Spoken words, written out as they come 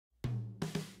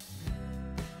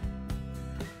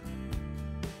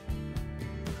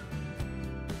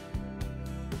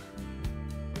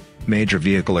Major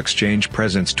Vehicle Exchange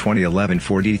presents 2011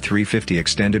 Ford E350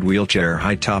 extended wheelchair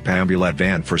high-top Ambulette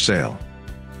van for sale.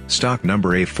 Stock number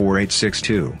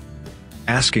A4862.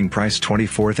 Asking price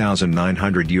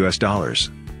 $24,900.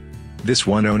 This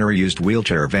one-owner used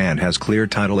wheelchair van has clear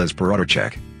title as per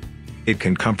AutoCheck. It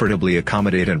can comfortably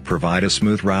accommodate and provide a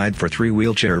smooth ride for 3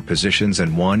 wheelchair positions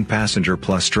and 1 passenger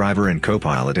plus driver and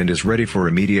co-pilot, and is ready for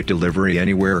immediate delivery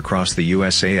anywhere across the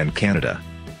USA and Canada.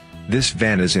 This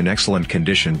van is in excellent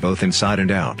condition both inside and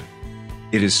out.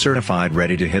 It is certified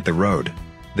ready to hit the road.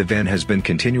 The van has been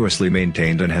continuously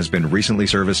maintained and has been recently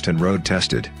serviced and road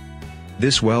tested.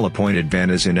 This well-appointed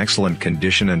van is in excellent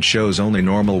condition and shows only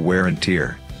normal wear and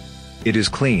tear. It is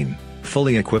clean,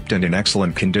 fully equipped and in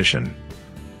excellent condition.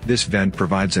 This van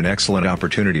provides an excellent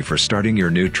opportunity for starting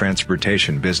your new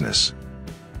transportation business.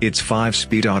 Its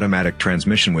 5-speed automatic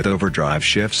transmission with overdrive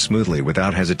shifts smoothly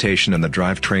without hesitation and the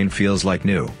drivetrain feels like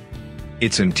new.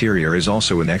 Its interior is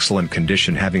also in excellent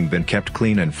condition, having been kept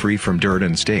clean and free from dirt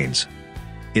and stains.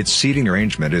 Its seating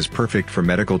arrangement is perfect for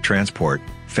medical transport,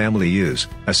 family use,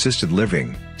 assisted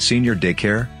living, senior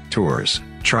daycare, tours,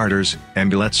 charters,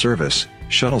 ambulette service,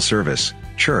 shuttle service,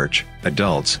 church,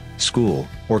 adults, school,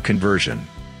 or conversion.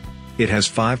 It has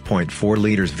 5.4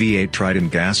 liters V8 Triton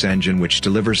gas engine which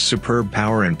delivers superb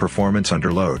power and performance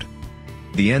under load.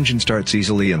 The engine starts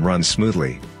easily and runs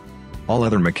smoothly. All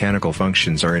other mechanical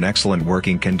functions are in excellent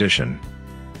working condition.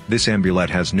 This Ambulette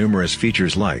has numerous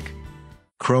features like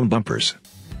chrome bumpers,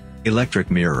 electric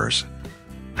mirrors,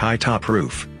 high top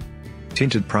roof,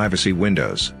 tinted privacy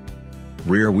windows,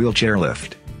 rear wheelchair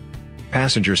lift,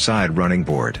 passenger side running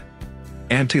board,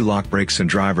 anti-lock brakes and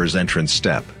driver's entrance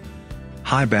step,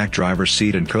 high back driver's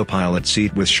seat and co-pilot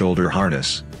seat with shoulder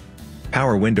harness,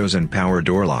 power windows and power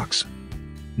door locks,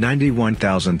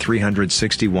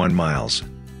 91,361 miles,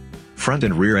 front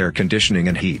and rear air conditioning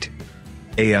and heat,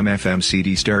 AM/FM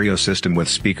CD stereo system with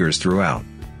speakers throughout,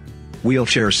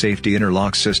 wheelchair safety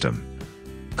interlock system,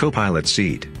 co-pilot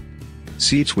seat,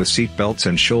 seats with seat belts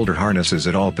and shoulder harnesses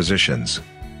at all positions,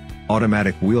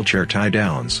 automatic wheelchair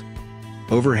tie-downs,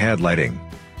 overhead lighting,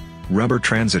 rubber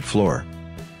transit floor.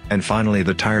 And finally,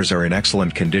 the tires are in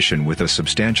excellent condition with a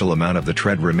substantial amount of the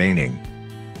tread remaining.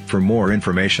 For more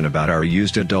information about our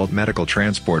used adult medical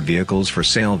transport vehicles for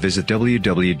sale, visit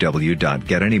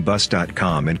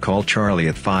www.getanybus.com and call Charlie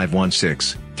at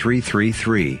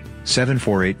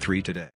 516-333-7483 today.